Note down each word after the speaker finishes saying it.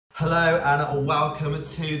Hello and welcome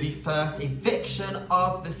to the first eviction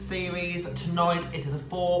of the series. Tonight it is a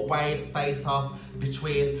four-way face-off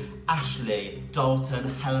between Ashley,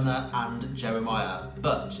 Dalton, Helena and Jeremiah.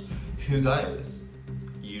 But who goes?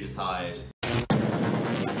 You decide.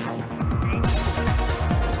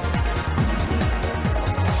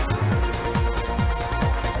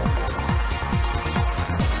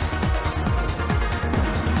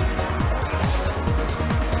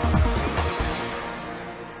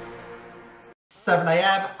 $7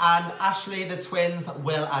 AM and Ashley, the twins,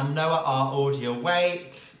 Will and Noah are already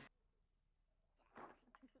awake.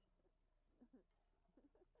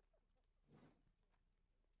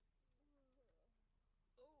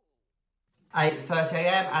 $8:30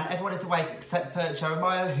 AM and everyone is awake except for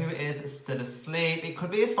Jeremiah, who is still asleep. It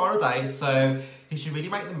could be his final day, so he should really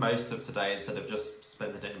make the most of today instead of just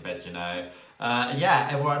spending it in bed, you know. And yeah,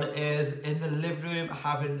 everyone is in the living room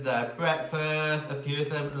having their breakfast. A few of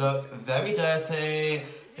them look very dirty.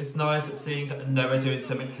 It's nice seeing Noah doing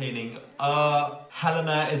some cleaning up.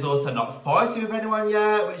 Helena is also not fighting with anyone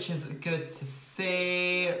yet, which is good to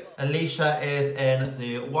see. Alicia is in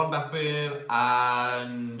the one bathroom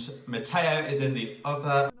and Mateo is in the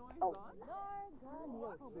other.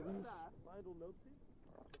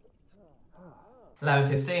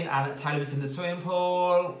 11:15 and Taylor is in the swimming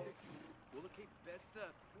pool.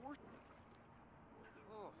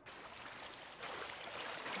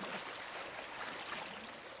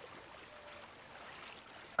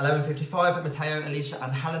 11:55, Mateo, Alicia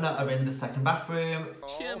and Helena are in the second bathroom.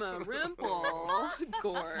 Chimma-rimple,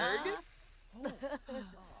 Gorg.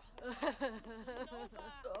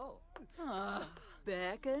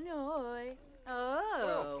 Bekanoy.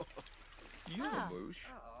 Oh. Yulamush.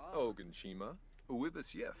 Oganchima.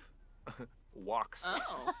 Uibis Yif. Walks.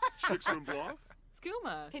 Oh. Chicks-rim-bluff.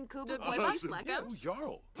 Skooma. Pinkuba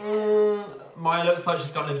Jarl. Maya looks like she's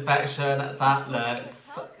got an infection. That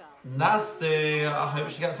looks nasty. I hope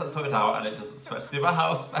she gets that sorted out and it doesn't spread to the other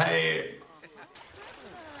housemates.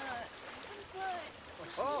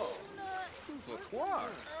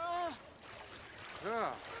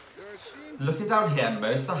 Looking down here,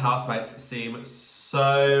 most of the housemates seem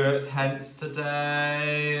so tense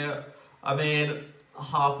today. I mean,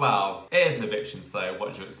 well, it is an eviction, so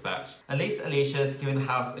what do you expect? At least Alicia's giving the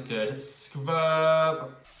house a good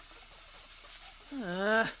scrub.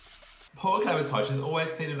 Poor Clementine, she's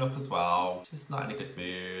always cleaning up as well. She's not in a good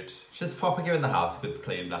mood. She's proper giving the house a good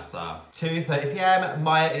clean, bless her. 2:30 PM,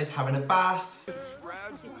 Maya is having a bath.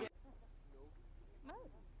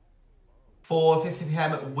 4:50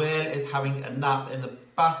 PM, Will is having a nap in the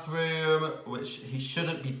bathroom, which he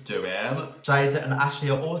shouldn't be doing. Jada and Ashley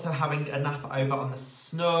are also having a nap over on the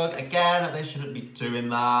snug. Again, they shouldn't be doing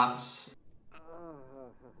that.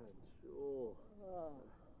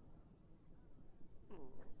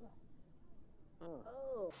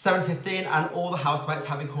 7:15 and all the housemates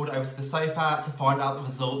have been called over to the sofa to find out the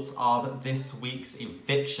results of this week's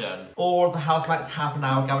eviction. All of the housemates have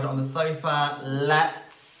now gathered on the sofa.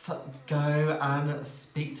 Let's go and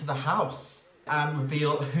speak to the house and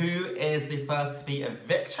reveal who is the first to be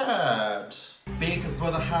evicted. Big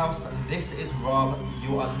Brother House, this is Rob.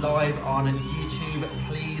 You are live on YouTube.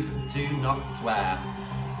 Please do not swear.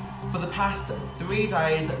 For the past 3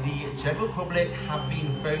 days, the general public have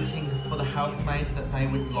been voting for the housemate that they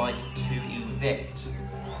would like to evict.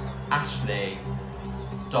 Ashley,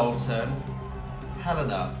 Dalton,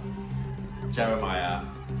 Helena, Jeremiah.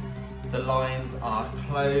 The lines are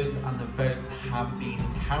closed and the votes have been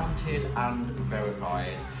counted and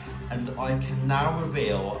verified. And I can now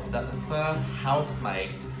reveal that the first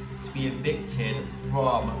housemate to be evicted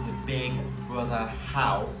from the Big Brother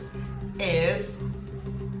house is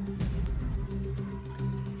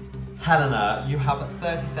Helena. You have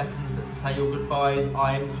 30 seconds to say your goodbyes.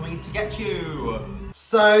 I'm coming to get you.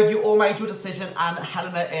 So you all made your decision and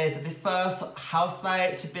Helena is the first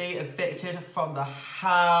housemate to be evicted from the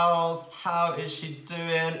house. How is she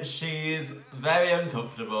doing? She's very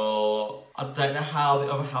uncomfortable. I don't know how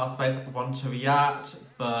the other housemates want to react,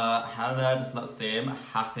 but Helena does not seem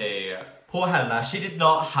happy. Poor Helena, she did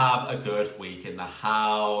not have a good week in the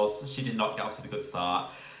house. She did not get off to the good start.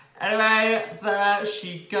 Anyway, there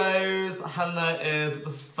she goes. Helena is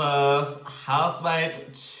the first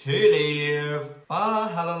housemate to leave. Bye,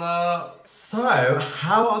 Helena. So,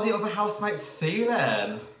 how are the other housemates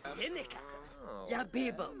feeling? Ya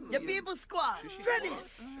people squad, Drenif,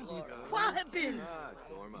 Quahabin,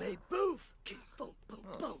 May Boof,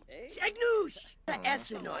 Jagnoosh,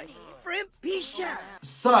 Essenoi, Frimpisha.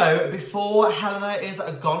 So, before Helena is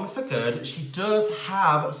gone for good, she does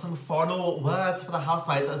have some final words for the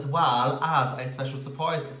housemates as well as a special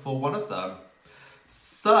surprise for one of them.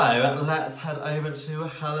 So let's head over to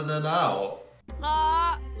Helena now.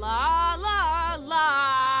 La, la, la,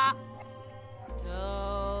 la.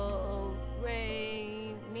 Do,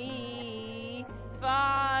 re, mi,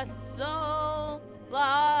 fa, sol,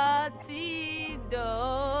 la, ti,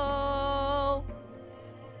 do.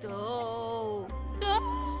 Do, do,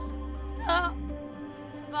 do.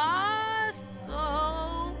 Fa,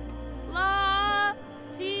 sol, la,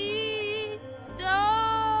 ti, do.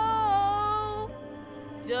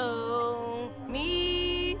 Do,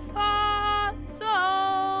 mi, fa,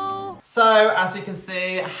 sol. So, as we can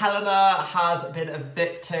see, Helena has been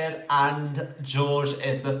evicted and George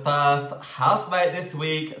is the first housemate this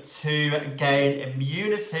week to gain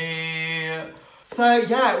immunity. So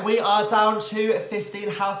yeah, we are down to 15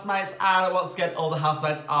 housemates and once again, all the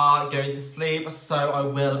housemates are going to sleep. So I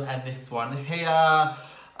will end this one here.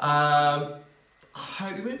 I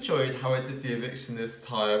hope you enjoyed how I did the eviction this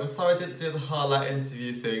time. Sorry I didn't do the highlight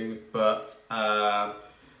interview thing, but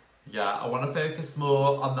yeah, I want to focus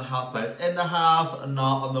more on the housemates in the house and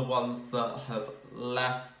not on the ones that have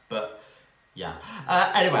left, but yeah.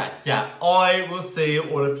 Anyway, yeah, I will see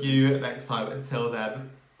all of you next time. Until then,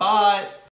 bye!